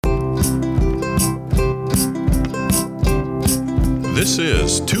This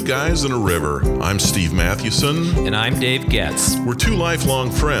is Two Guys in a River. I'm Steve Mathewson. And I'm Dave Getz. We're two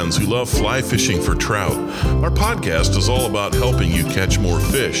lifelong friends who love fly fishing for trout. Our podcast is all about helping you catch more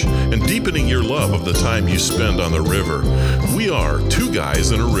fish and deepening your love of the time you spend on the river. We are Two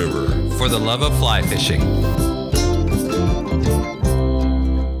Guys in a River. For the love of fly fishing.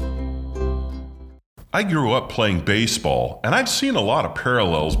 I grew up playing baseball, and I've seen a lot of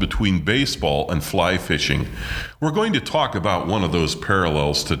parallels between baseball and fly fishing. We're going to talk about one of those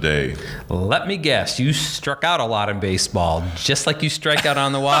parallels today. Let me guess, you struck out a lot in baseball, just like you strike out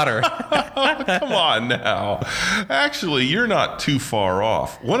on the water. Come on now. Actually, you're not too far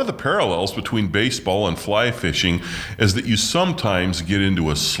off. One of the parallels between baseball and fly fishing is that you sometimes get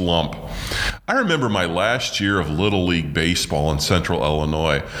into a slump. I remember my last year of Little League Baseball in Central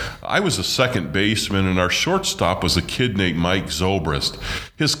Illinois. I was a second baseman, and our shortstop was a kid named Mike Zobrist.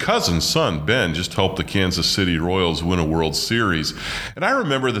 His cousin's son, Ben, just helped the Kansas City Royals win a World Series. And I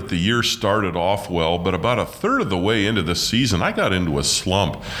remember that the year started off well, but about a third of the way into the season, I got into a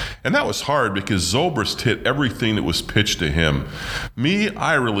slump. And that was hard because Zobrist hit everything that was pitched to him. Me,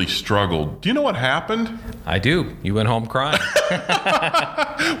 I really struggled. Do you know what happened? I do. You went home crying.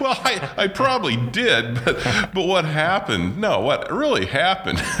 Well, I probably did, but what happened? No, what really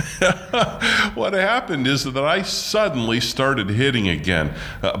happened? What happened is that I suddenly started hitting again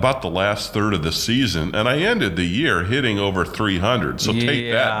about the last third of the season, and I ended the year hitting over 300. So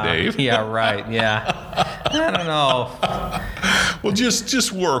take that, Dave. Yeah, right. Yeah. I don't know. Well,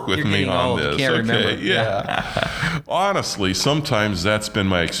 just work with me on old. this. You can't okay? remember. Yeah. Honestly, sometimes that's been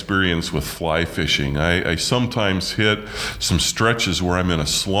my experience with fly fishing. I sometimes hit some stretches where I'm in a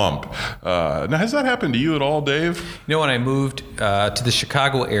slump. Now, has that happened to you at all, Dave? You know, when I moved to the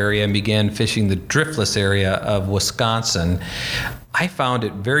Chicago area and began fishing the driftless area of Wisconsin, I found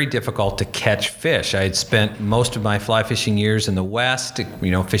it very difficult to catch fish. I had spent most of my fly fishing years in the West,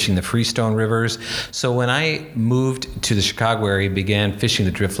 fishing the Freestone rivers. So when I moved to the Chicago area and began fishing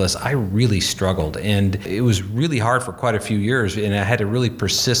the driftless, I really struggled. And it was really hard for quite a few years. And I had to really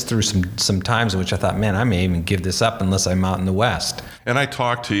persist through some times in which I thought, man, I may even give this up unless I'm out in the West. And I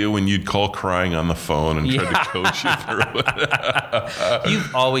talked to you when you'd call crying on the phone and try to coach you through it.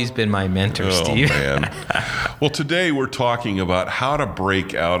 You've always been my mentor, Steve. Oh, man. Well, today we're talking about how to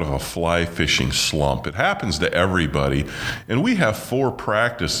break out of a fly fishing slump. It happens to everybody, and we have 4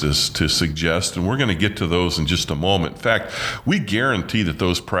 practices to suggest, and we're going to get to those in just a moment. In fact, we guarantee that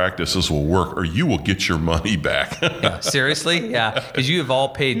those practices will work, or you will get your money back. Yeah, seriously? Yeah, because you have all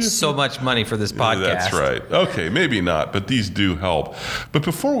paid so much money for this podcast. That's right. Okay, maybe not, but these do help. But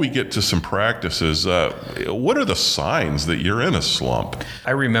before we get to some practices, what are the signs that you're in a slump?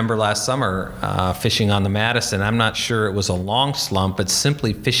 I remember last summer fishing on the Madison. I'm not sure it was a long slump, but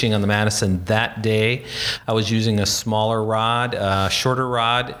simply fishing on the Madison that day. I was using a smaller rod, shorter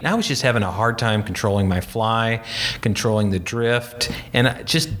rod, and I was just having a hard time controlling my fly, controlling the drift, and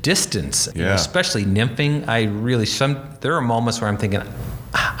just distance, especially nymphing. There are moments where I'm thinking,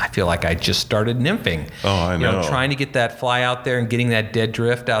 I feel like I just started nymphing. Oh, I know. Trying to get that fly out there and getting that dead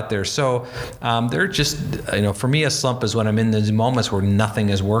drift out there. So they're just, for me, a slump is when I'm in those moments where nothing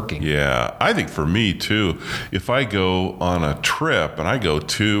is working. Yeah, I think for me too, if I go on a trip and I go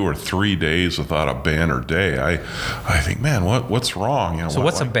 2 or 3 days without a banner day, I think, man, what's wrong? So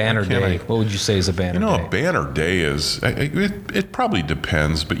what's a banner day? What would you say is a banner day? A banner day is, it probably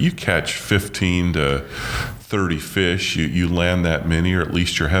depends, but you catch 15 to 30 fish, you land that many, or at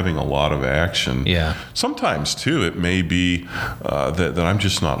least you're having a lot of action. Yeah. Sometimes too, it may be that I'm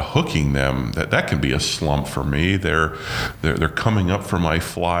just not hooking them. That can be a slump for me. They're coming up for my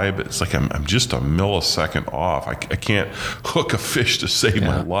fly, but it's like I'm just a millisecond off. I can't hook a fish to save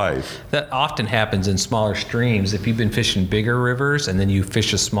my life. That often happens in smaller streams. If you've been fishing bigger rivers and then you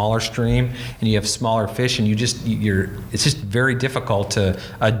fish a smaller stream and you have smaller fish, and it's just very difficult to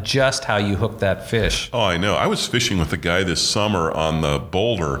adjust how you hook that fish. Oh, I know. I was fishing with a guy this summer on the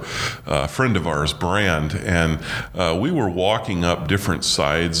Boulder, a friend of ours, Brand, and we were walking up different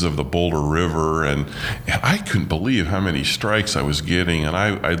sides of the Boulder River, and I couldn't believe how many strikes I was getting. And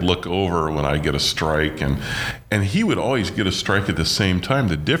I'd look over when I get a strike, and he would always get a strike at the same time.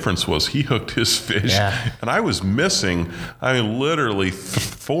 The difference was he hooked his fish, and I was missing. Literally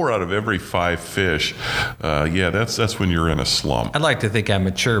 4 out of every 5 fish. That's when you're in a slump. I'd like to think I'm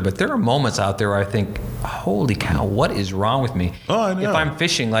mature, but there are moments out there where I think, holy cow, what is wrong with me? Oh, I know. If I'm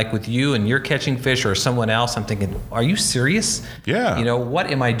fishing like with you and you're catching fish or someone else, I'm thinking, are you serious? Yeah.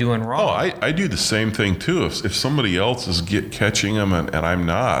 What am I doing wrong? Oh, I do the same thing too. If somebody else is catching them and I'm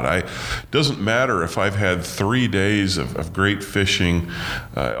not, doesn't matter if I've had 3 3 days of great fishing,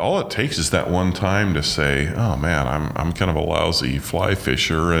 all it takes is that one time to say, "Oh man, I'm kind of a lousy fly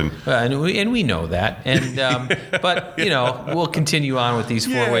fisher," and we know that. And but we'll continue on with these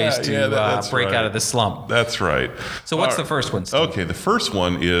 4 ways to break out of the slump. That's right. So what's the first one, Steve? Okay, the first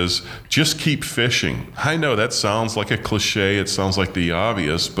one is just keep fishing. I know that sounds like a cliche. It sounds like the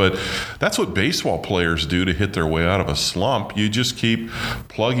obvious, but that's what baseball players do to hit their way out of a slump. You just keep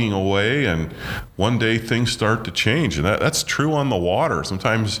plugging away, and one day things start to change. And that's true on the water.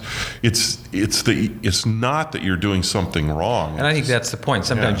 Sometimes it's not that you're doing something wrong. And I think that's the point.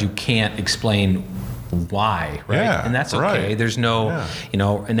 Sometimes you can't explain why, right? Yeah, and that's okay. Right. There's no,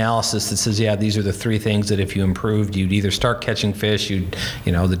 analysis that says, these are the 3 things that if you improved, you'd either start catching fish,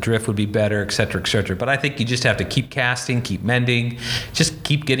 the drift would be better, et cetera, et cetera. But I think you just have to keep casting, keep mending, just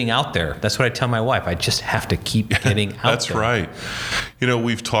keep getting out there. That's what I tell my wife. I just have to keep getting out That's there. right.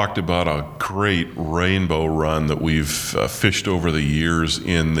 We've talked about a great rainbow run that we've fished over the years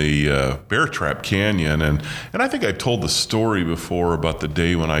in the Bear Trap Canyon. And I think I've told the story before about the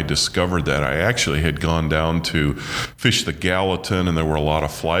day when I discovered that. I actually had gone down to fish the Gallatin, and there were a lot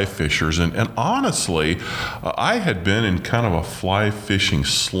of fly fishers. And honestly, I had been in kind of a fly fishing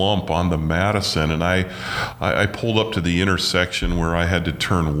slump on the Madison, and I pulled up to the intersection where I had to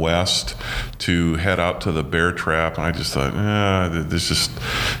turn west to head out to the Bear Trap, and I just thought, I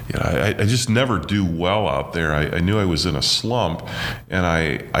just never do well out there. I knew I was in a slump, and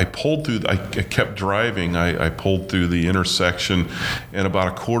I pulled through. I kept driving. I pulled through the intersection, and about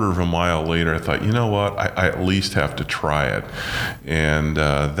a quarter of a mile later, I thought, you know what? I at least have to try it, and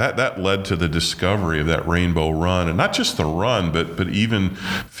that led to the discovery of that rainbow run, and not just the run, but even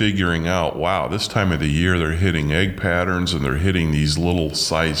figuring out, wow, this time of the year they're hitting egg patterns, and they're hitting these little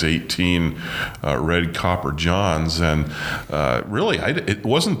size 18 red copper johns, and really, it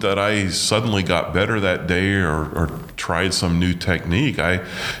wasn't that I suddenly got better that day or tried some new technique.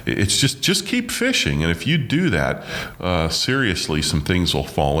 It's just keep fishing, and if you do that, seriously, some things will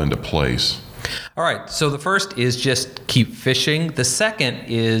fall into place. All right, so the first is just keep fishing. The second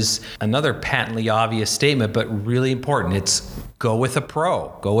is another patently obvious statement, but really important. It's go with a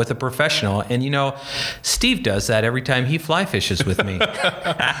pro, go with a professional. And Steve does that every time he fly fishes with me.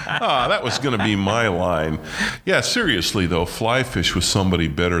 That was going to be my line. Yeah, seriously though, fly fish with somebody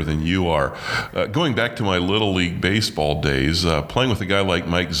better than you are. Going back to my Little League baseball days, playing with a guy like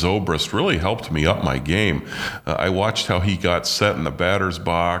Mike Zobrist really helped me up my game. I watched how he got set in the batter's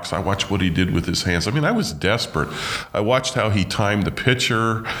box. I watched what he did with his hands. I mean, I was desperate. I watched how he timed the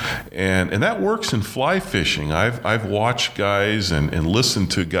pitcher, and that works in fly fishing. I've watched guys and listened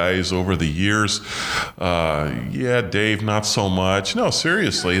to guys over the years. Dave, not so much. No,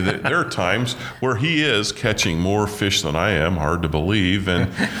 seriously, there are times where he is catching more fish than I am. Hard to believe,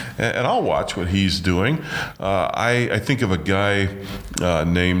 and I'll watch what he's doing. I think of a guy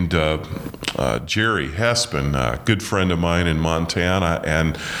named Jerry Hespin, a good friend of mine in Montana,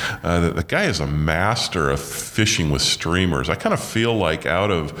 and the guy is a master of fishing with streamers. I kind of feel like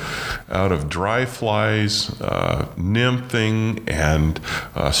out of dry flies, nymphing, and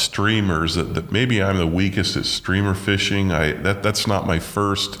streamers, that maybe I'm the weakest at streamer fishing. That's not my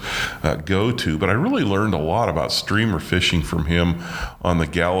first go-to, but I really learned a lot about streamer fishing from him on the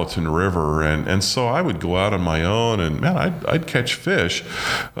Gallatin River, and so I would go out on my own, and man, I'd catch fish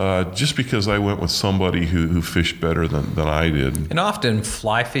just because I went with somebody who fished better than I did. And often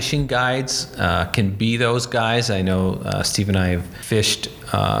fly fishing guides can be those guys. I know Steve and I have fished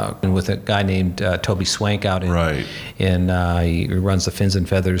with a guy named Toby Swank out in he runs the Fins and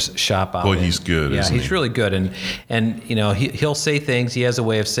Feathers shop out. Boy, he's good. Yeah, he's really good, and he'll say things. He has a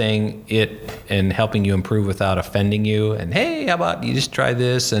way of saying it and helping you improve without offending you. And hey, how about you just try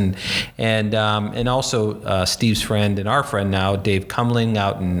this? And also Steve's friend and our friend now, Dave Cumling,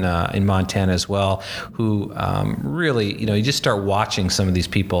 out in Montana as well, who really you just start watching some of these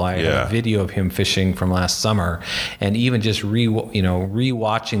people. I have a video of him fishing from last summer, and even just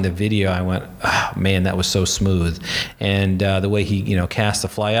rewatching the video, I went, oh, man, that was so smooth. And the way he cast the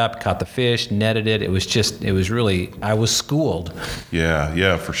fly up, caught the fish, netted it, it was really, I was schooled.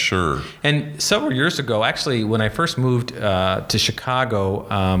 Yeah, for sure. And several years ago, actually, when I first moved to Chicago,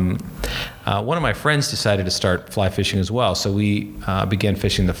 one of my friends decided to start fly fishing as well. So we began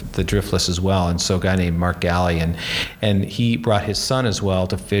fishing the driftless as well. And so a guy named Mark Galley, and he brought his son as well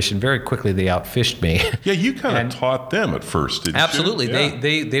to fish, and very quickly they outfished me. Yeah, you kind of taught them at first, didn't absolutely. you?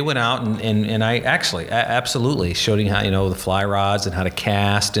 Absolutely. Yeah. They went out and I actually absolutely showed him how the fly rods and how to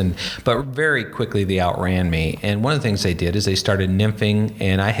cast, but very quickly they outran me. And one of the things they did is they started nymphing,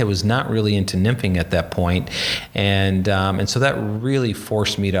 and I was not really into nymphing at that point, and so that really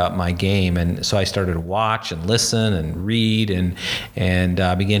forced me to up my game. And so I started to watch and listen and read and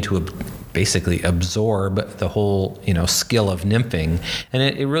began to basically absorb the whole, skill of nymphing. And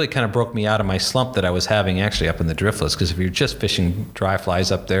it really kind of broke me out of my slump that I was having actually up in the driftless, because if you're just fishing dry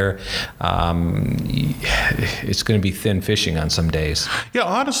flies up there, it's going to be thin fishing on some days. Yeah,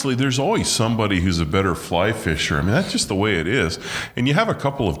 honestly, there's always somebody who's a better fly fisher. I mean, that's just the way it is. And you have a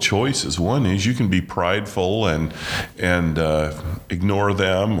couple of choices. One is you can be prideful and ignore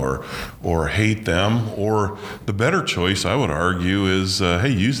them or hate them. Or the better choice, I would argue, is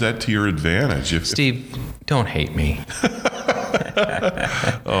hey, use that to your advantage. Steve, don't hate me.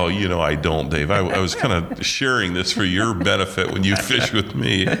 Oh, I don't, Dave. I was kind of sharing this for your benefit when you fish with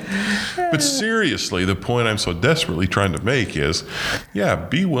me. But seriously, the point I'm so desperately trying to make is,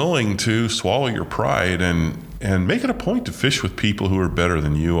 be willing to swallow your pride and make it a point to fish with people who are better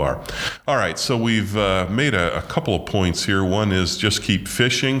than you are. All right, so we've made a couple of points here. One is just keep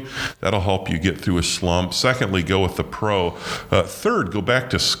fishing. That'll help you get through a slump. Secondly, go with the pro. Third, go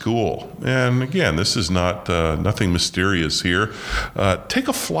back to school. And again, this is not nothing mysterious here. Take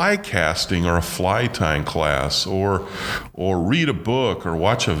a fly casting or a fly tying class, or read a book or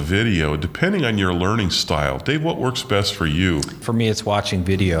watch a video, depending on your learning style. Dave, what works best for you? For me, it's watching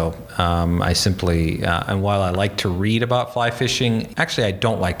video. I simply, and while I like to read about fly fishing, actually I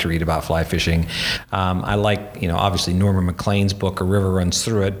don't like to read about fly fishing. I like, obviously Norman McLean's book, A River Runs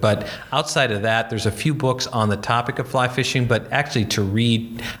Through It, but outside of that, there's a few books on the topic of fly fishing, but actually to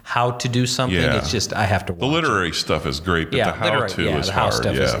read how to do something, it's just, I have to watch the literary stuff is great, but the how-to is the hard. How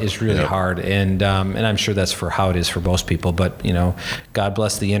stuff is really hard, and I'm sure that's for how it is for most people, but, God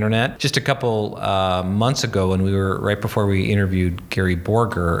bless the internet. Just a couple months ago, when right before we interviewed Gary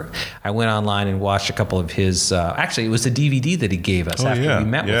Borger, I went online and watched a couple of his, actually it was a DVD that he gave us after we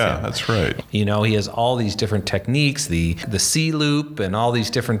met with him. Yeah, that's right. He has all these different techniques, the sea loop and all these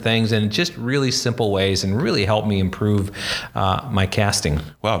different things, and just really simple ways, and really helped me improve my casting.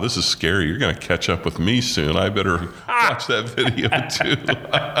 Wow, this is scary. You're going to catch up with me soon. I better watch that video too.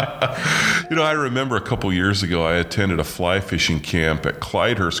 I remember a couple years ago, I attended a fly fishing camp at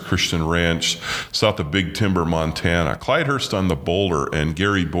Clydehurst Christian Ranch, south of Big Timber, Montana. Clydehurst on the Boulder, and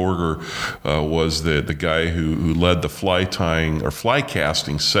Gary Borger was the guy who led the fly tying or fly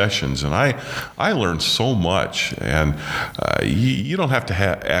casting sessions, and I learned so much. And you don't have to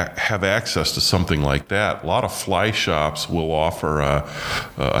have access to something like that. A lot of fly shops will offer a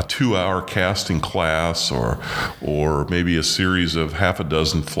 2-hour casting class or maybe a series of half a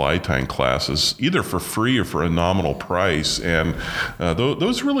dozen fly tying classes, either for free or for a nominal price. And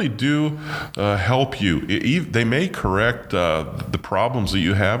those really do help you. They may correct the problems that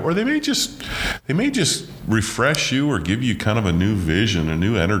you have, or they may just refresh you or give you kind of a new vision, a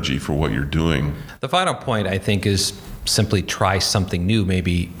new energy for what you're doing. The final point, I think, is simply try something new,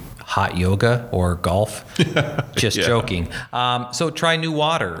 maybe hot yoga or golf. Just joking. So try new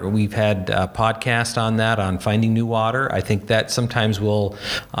water. We've had a podcast on that, on finding new water. I think that sometimes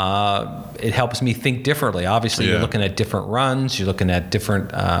it helps me think differently. Obviously, you're looking at different runs. You're looking at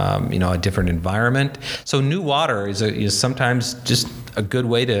different, a different environment. So new water is sometimes just a good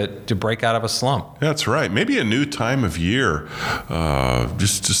way to break out of a slump. That's right. Maybe a new time of year,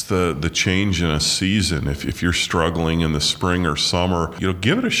 just the change in a season. If you're struggling in the spring or summer,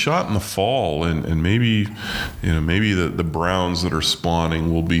 give it a shot in the fall, and maybe the browns that are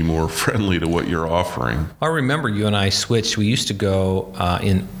spawning will be more friendly to what you're offering. I remember you and I switched. We used to go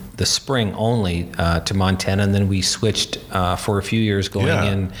in the spring only to Montana, and then we switched for a few years going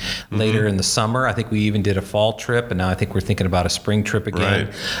in later in the summer. I think we even did a fall trip, and now I think we're thinking about a spring trip again.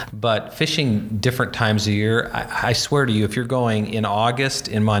 Right. But fishing different times of year, I swear to you, if you're going in August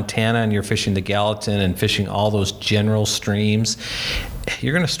in Montana and you're fishing the Gallatin and fishing all those general streams,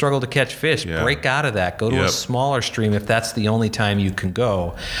 you're going to struggle to catch fish. Yeah. Break out of that. Go to a smaller stream if that's the only time you can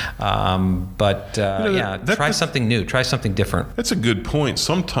go. Try something new. Try something different. That's a good point.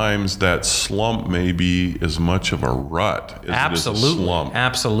 Sometimes that slump may be as much of a rut as it is a slump.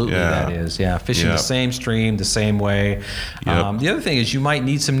 Absolutely, that is. Yeah, fishing the same stream, the same way. Yep. The other thing is you might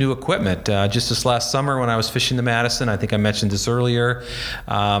need some new equipment. Just this last summer when I was fishing the Madison, I think I mentioned this earlier,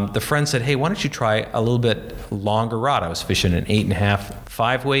 the friend said, hey, why don't you try a little bit longer rod? I was fishing an 8.5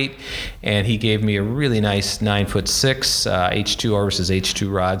 5 weight, and he gave me a really nice 9'6" H2 Orvis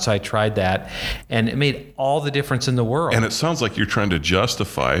H2 rod. So I tried that, and it made all the difference in the world. And it sounds like you're trying to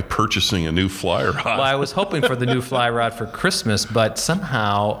justify purchasing a new fly rod. Well, I was hoping for the new fly rod for Christmas, but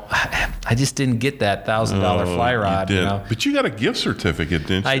somehow I just didn't get that $1,000 fly rod. You did. But you got a gift certificate,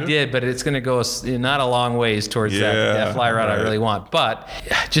 didn't you? I did, but it's going to go not a long ways towards that fly rod I really want. But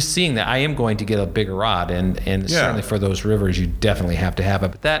just seeing that, I am going to get a bigger rod, and certainly for those rivers, you definitely have to to have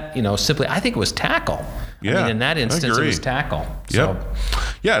it. But that, simply, I think it was tackle. Yeah, I mean, in that instance, it was tackle. So. Yep.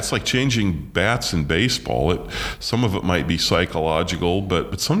 Yeah, it's like changing bats in baseball. Some of it might be psychological,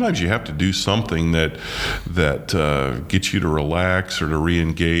 but sometimes you have to do something that gets you to relax or to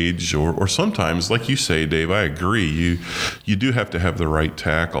re-engage, or sometimes, like you say, Dave, I agree, you do have to have the right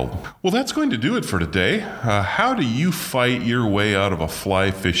tackle. Well, that's going to do it for today. How do you fight your way out of a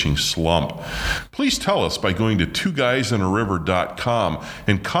fly fishing slump? Please tell us by going to twoguysandariver.com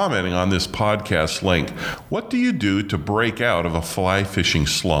and commenting on this podcast link. What do you do to break out of a fly fishing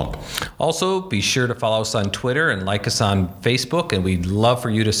slump? Also, be sure to follow us on Twitter and like us on Facebook, and we'd love for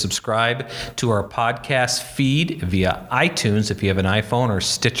you to subscribe to our podcast feed via iTunes if you have an iPhone, or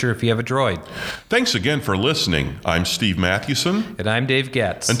Stitcher if you have a Droid. Thanks again for listening. I'm Steve Mathewson. And I'm Dave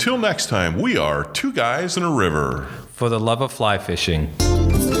Getz. Until next time, we are Two Guys and a River. For the love of fly fishing.